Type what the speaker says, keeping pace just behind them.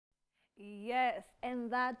Yes,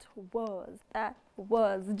 and that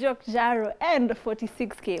was Jok Jaro and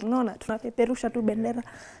 46K. Mnaona tunapeperusha tu bendera,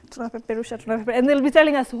 tunapeperusha, and they'll be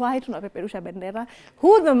telling us why tunapeperusha bendera,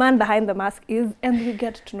 who the man behind the mask is, and we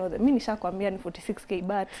get to know them. Mimi nishakwambia ni 46K,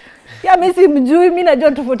 but yeah, mimi simjui, mimi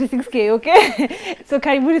najua tu 46K, okay? So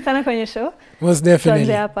karibuni sana kwenye show. Most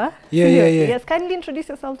definitely. Yeah. Yes, kindly introduce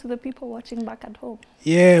yourself to the people watching back at home.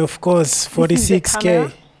 Yeah, of course. 46K.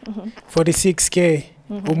 46K.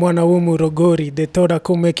 Umwana wumu rogori, they thought I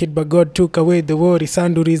could make it, but God took away the worry.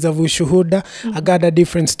 Sanduri za vushuhuda, I got a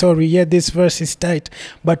different story. Yeah, this verse is tight,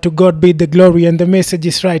 but to God be the glory, and the message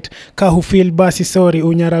is right. Kahu feel basi sorry,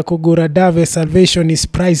 unyara kugura dave, salvation is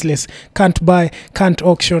priceless. Can't buy, can't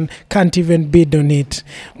auction, can't even bid on it.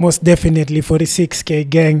 Most definitely 46K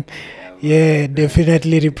gang. Yeah,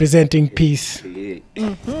 definitely representing peace.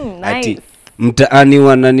 Nice. Mtaani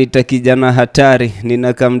wananita kijana hatari,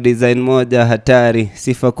 nina kam design moja hatari,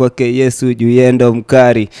 sifa kwake Yesu juu yendo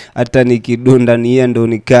mkari, hata nikidunda ni yendo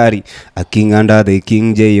nikari, a king under the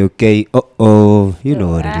king JOK, you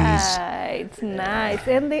know what it is. It's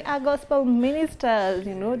nice, and they are gospel ministers,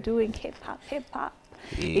 you know, doing hip hop.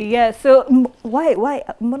 Yeah, so why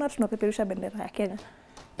mbona tunapeperusha bendera ya Kenya?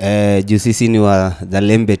 Juu sisi ni wa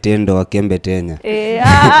dhalembe tendo wa kembe tenya.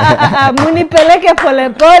 Munipeleke pole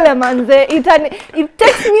pole manze. It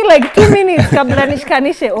takes me like 2 minutes kabla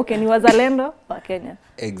nishikanishe. Okay, ni wazalendo wa Kenya.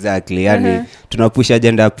 Exactly. Yani tunapusha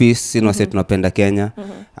agenda peace, sisi wase tunapenda Kenya.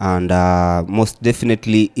 And most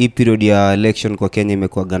definitely hii period ya election kwa Kenya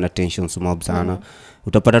imekuwa gana tensions mob sana.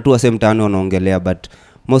 Utapata tu wase mtaani wanaongelea, but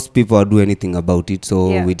most people are doing anything about it, so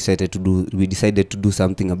we decided to do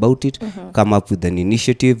something about it, come up with an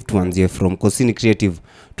initiative tuanzie from Kosini Creative,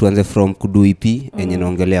 tuanze from kudu EP enye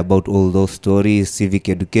naongelea about all those stories, civic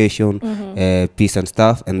education, peace and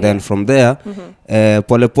stuff, and then from there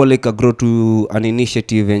pole pole ka grow to an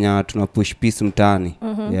initiative enye tunapush peace mtaani.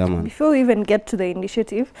 Yeah man. Before we even get to the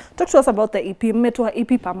initiative, talk to us about the EP. Mmetoa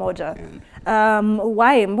EP pamoja.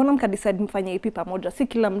 Why mbona mkadecide mfanye EP pamoja, si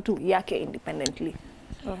kila mtu yake independently?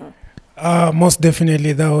 Most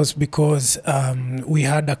definitely that was because we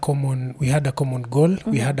had a common goal,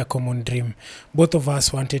 we had a common dream. Both of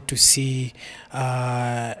us wanted to see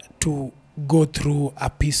to go through a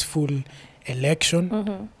peaceful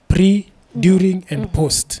election, pre, during and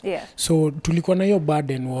post. So tulikuwa na hiyo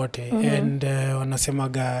burden wote, and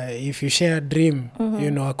wanasemaga if you share a dream,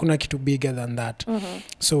 you know, hakuna kitu bigger than that.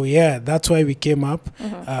 So yeah, that's why we came up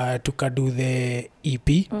to do the EP.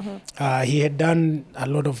 He had done a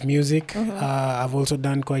lot of music. I've also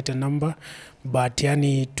done quite a number, but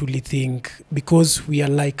yani think because we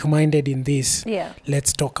are like-minded in this,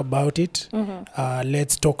 let's talk about it.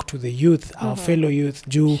 Let's talk to the youth, our fellow youth.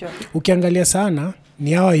 Juu ukiangalia sana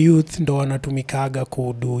ni hawa youth ndo wanatumikaga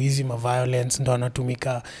kudu hizi violence, ndo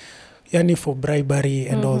wanatumika yani for bribery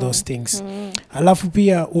and all those things. Alafu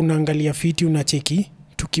pia unaangalia fiti, unacheki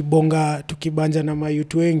tukibanja na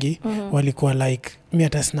mayutu wengi walikuwa like mi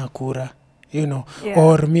hata sina kura, you know,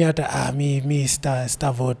 or mi hata mi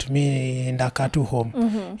star vote, mi ndaka tu home,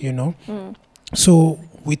 you know. So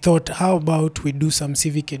we thought, how about we do some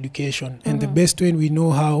civic education, and the best way we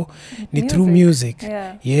know how ni through music.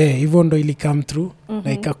 Yeah, hivyo ndo ili come through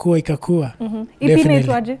na ikakua.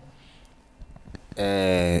 Definitely.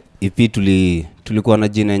 EP tulikuwa na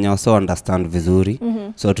jina yenye so understand vizuri,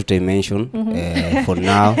 so mention for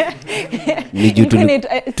now. Niju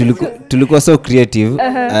tulikuwa so creative,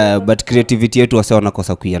 but creativity yetu wase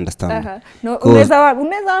wanakosa kuiunderstand. No, unaweza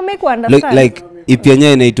make understand. Like EP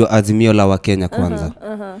yenyewe inaitwa Azimio la Wakenya kwanza.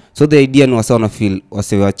 So the idea ni wase wanafeel,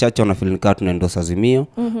 wase wachache wanafeel nika tunaendorse Azimio,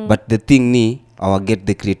 but the thing ni get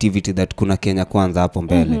the creativity that kuna Kenya kwanza hapo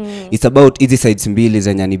mbele. It's about hizi sides mbili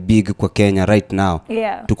zenye ni big kwa Kenya right now.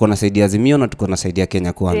 Tuko na side ya Azimio na tuko na side ya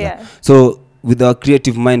Kenya kwanza. So with our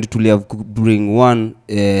creative mind to bring one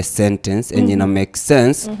sentence and ina make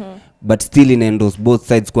sense, but still in endorse both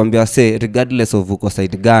sides, kuambia say regardless of uko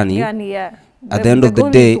side gani, at the end of the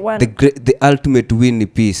day the ultimate win ni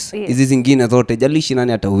peace. Hizi zingine zote jalishi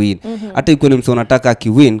nani ata win, hata iko ni mtu anataka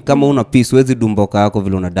akiwin, kama una peace wezi dumboka yako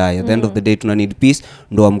vile unadai. At the end of the day tuna need peace,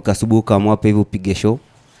 ndo amkasubuka amwape hivyo pige show,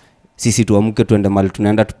 sisi tuamke tuende mali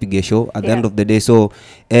tunaenda tupige show. At the end of the day, so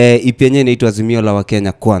ipenye inaitwa Azimio la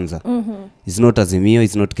Wakenya kwanza. It's not Azimio,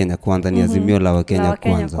 it's not Kenya kwanza, ni Azimio la Wakenya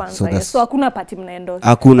kwanza. So hakuna party mnaendorse.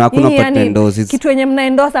 Hakuna party endorse. Kitu yenye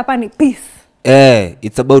mnaendorse hapa ni peace.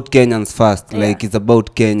 It's about Kenyans first. Like it's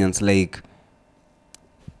about Kenyans, like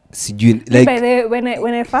like by the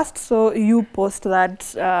when I first saw you post that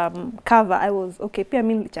cover, I was okay, pia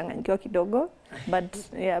mimi nilichanganyikiwa kidogo. But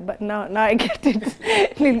yeah, but now I get it.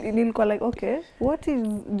 Nilikuwa like, okay, what is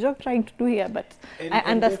Jok trying to do here? But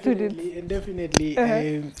I understood it. And definitely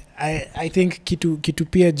I think kitu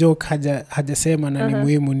pia Jok hajasema na ni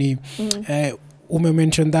muhimu ni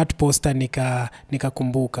umemention that poster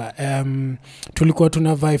nikakumbuka tulikuwa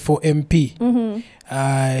tunavai for MP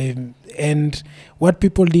and what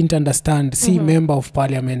people didn't understand see member of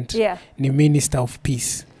parliament ni minister of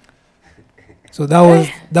peace. So that was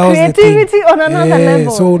creativity the thing. On another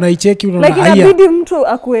level. So unaicheki unaona like inabidi mtu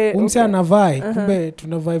akue umse anavai kumbe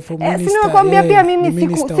tunavai for minister. Sina kwambia pia mimi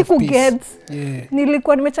siku get.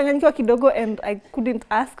 Nilikuwa nimechanganyikiwa kidogo and I couldn't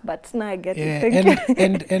ask but now I get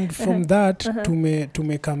it. And from that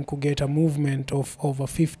tume come to get a movement of over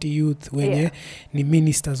 50 youth wenye ni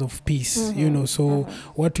ministers of peace, you know. So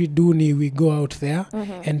what we do ni we go out there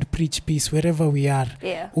and preach peace wherever we are.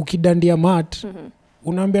 Ukidandia mat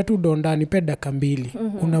unaambia tu donda nipe dakika mbili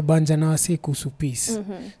unabanja na wasi kuhusu peace.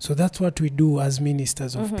 So that's what we do as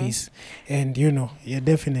ministers of peace. And you know,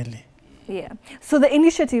 definitely. So the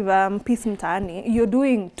initiative Peace Mtaani, you're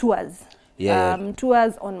doing tours.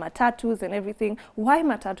 Tours on matatus and everything. Why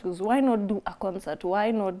matatus? Why not do a concert?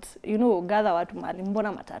 Why not, you know, gather watu mahali?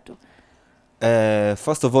 Mbona matatu?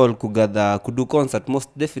 First of all kudu concert most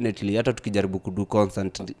definitely hata tukijaribu kudu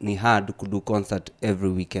concert ni hard kudu concert every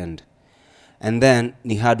weekend. And then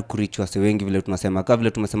ni hard kureach wase wengi vile tunasema kama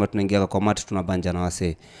vile tumesema tunaingia kwa mati tunabanja na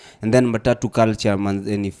wase. And then matatu culture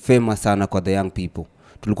ni famous sana kwa the young people.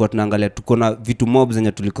 Tulikuwa tunaangalia tuko na vitu mob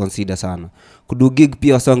zenye tuliconsider sana. Kudu gig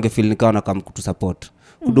pia wase wangefeel ni kama kama kutu support.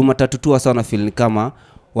 Kudu matatu tu wase wana feel ni kama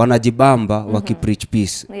wanajibamba wakipreach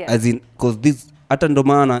peace. As in cause this hata ndo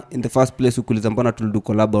maana in the first place ukuliza mbona tulidu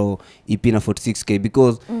collab EP na 46K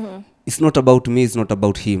because it's not about me, it's not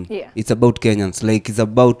about him. It's about Kenyans, like it's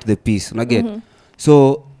about the peace. Unaget?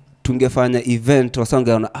 So tungefanya event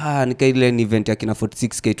wasangeona nika ile ni event ya kina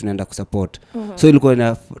 46K tunaenda kusupport. So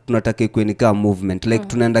ilikuwa tunataka ikuwe ni kama movement like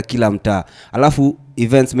tunaenda kila mtaa. Alafu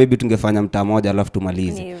events maybe tungefanya mtaa moja alafu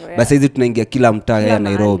tumalize. Basi hizi tunaingia kila mtaa ya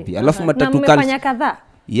Nairobi. Alafu matatu mmefanya kadhaa?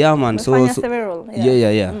 Yeah man, so yeah.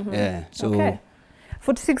 So okay.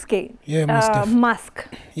 46K mask.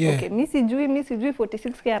 Okay, mimi sijui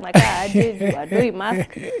 46K anakaa aje adoi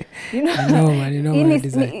mask. You know,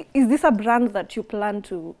 is this a brand that you plan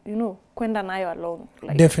to, you know, kwenda nayo along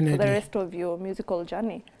like definitely for the rest of your musical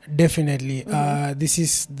journey? Definitely. This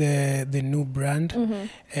is the new brand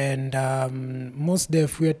and most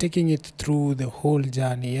def we are taking it through the whole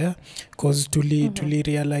journey, because to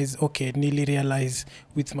realize nearly realize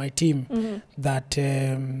with my team that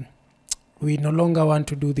we no longer want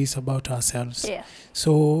to do this about ourselves.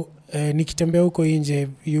 So nikitembea huko nje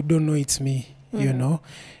you don't know it's me, you know.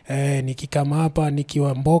 Nikikama hapa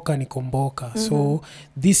nikiwa mboka niko mboka. So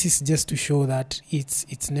this is just to show that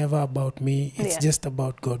it's never about me, it's just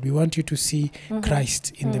about God. We want you to see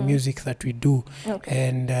Christ in the music that we do.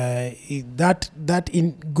 And that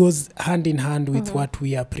goes hand in hand with what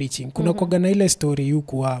we are preaching. Kuna kwa na ile story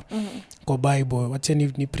yuko kwa Bible,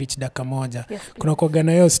 wacheni ni preach dakika moja. Kuna kwa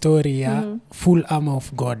na hiyo story ya full armor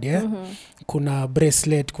of God, kuna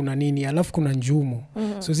bracelet, kuna nini, alafu kuna njumu.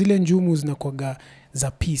 So zile njumu zinakuwa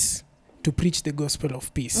za peace, to preach the gospel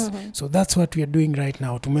of peace. So that's what we are doing right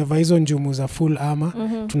now. Tumeva hizo njumu za full armor,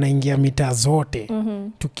 tunaingia mita zote,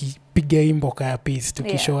 tukipiga imboka ya peace,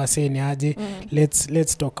 tukishow waseni aje,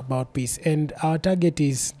 let's talk about peace. And our target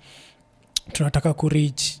is tunataka ku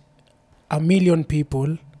reach 1 million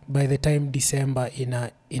people by the time December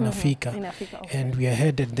inafika. And we are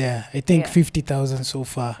headed there. I think 50,000 so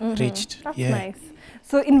far reached. That's nice.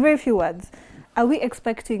 So in very few words, are we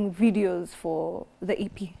expecting videos for the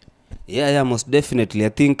EP? Yeah, most definitely. I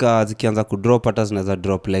think zikianza kudrop hata zinaweza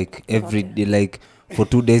drop like every day, like for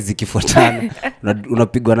 2 days zikifuatana.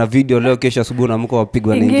 Unapigwa na video leo, kesho asubuhi unaamka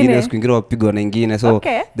wapigwa na nyingine, siku nyingine wapigwa na nyingine. So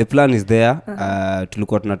the plan is there.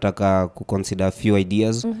 Tulikuwa tunataka kuconsider a few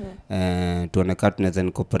ideas. Tuone kama tunaweza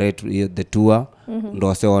incorporate the tour ndo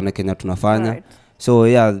wase waone Kenya tunafanya. So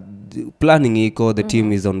yeah, planning iko, the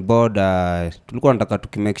team is on board. Tulikuwa nataka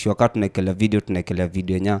tukimake sure kama tunaekelea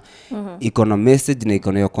video nya iko na message na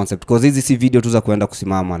iko na hiyo concept, because hizi si video tu za kuenda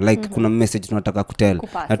kusimama, like kuna message tunataka kutell,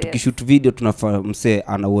 na tukishoot video tunafaa mse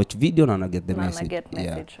ana watch video na ana get the message.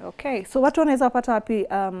 Okay, so watu wanaweza pata wapi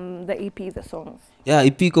the EP, the songs?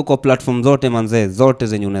 EP iko kwa platform zote manze, zote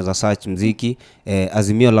zenye unaweza search muziki,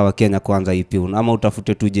 Azimio la Wakenya kwanza EP, ama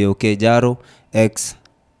utafute tu Jok Jaro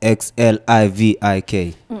XLVI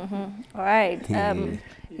All right.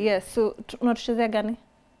 Yes, so unatuchezea gani?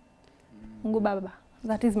 Mungu Baba.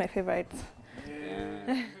 That is my favorite.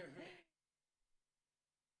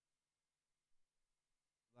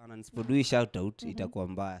 Bana, nisipodui shout out itakuwa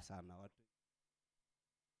mbaya sana.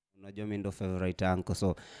 Unajua mimi ndo favorite uncle.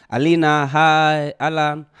 So Alina, hi.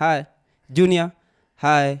 Alan, hi. Junior,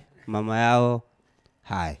 hi. Mama yao,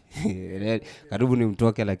 hi. Karibu ni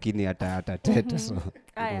mtoke lakini atateta so.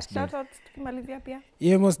 Aya, shout out tukimalizia pia.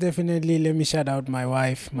 Yeah, most definitely. Let me shout out my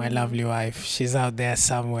wife, my lovely wife. She's out there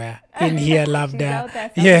somewhere. In here, love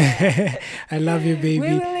that. Yeah, I love you, baby.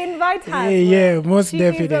 We will invite her. Yeah, most she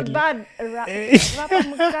definitely. She's a bad rapper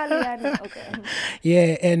mkali yani. Okay.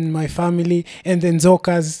 Yeah, and my family, and then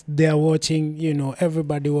Zokas, they're watching. You know,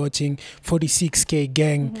 everybody watching. 46K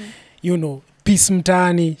gang. You know, Peace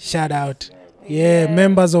Mtani. Shout out. Yeah,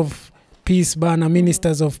 members of Peace bana,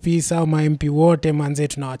 ministers of peace au ma MP wote manze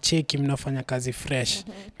tunawacheki mnafanya kazi fresh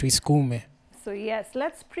tuiskume. So yes,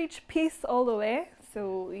 let's preach peace all the way.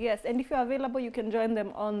 So yes, and if you're available you can join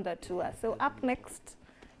them on the tour. So up next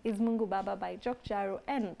is Mungu Baba by Jok Jaro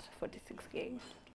and 46K.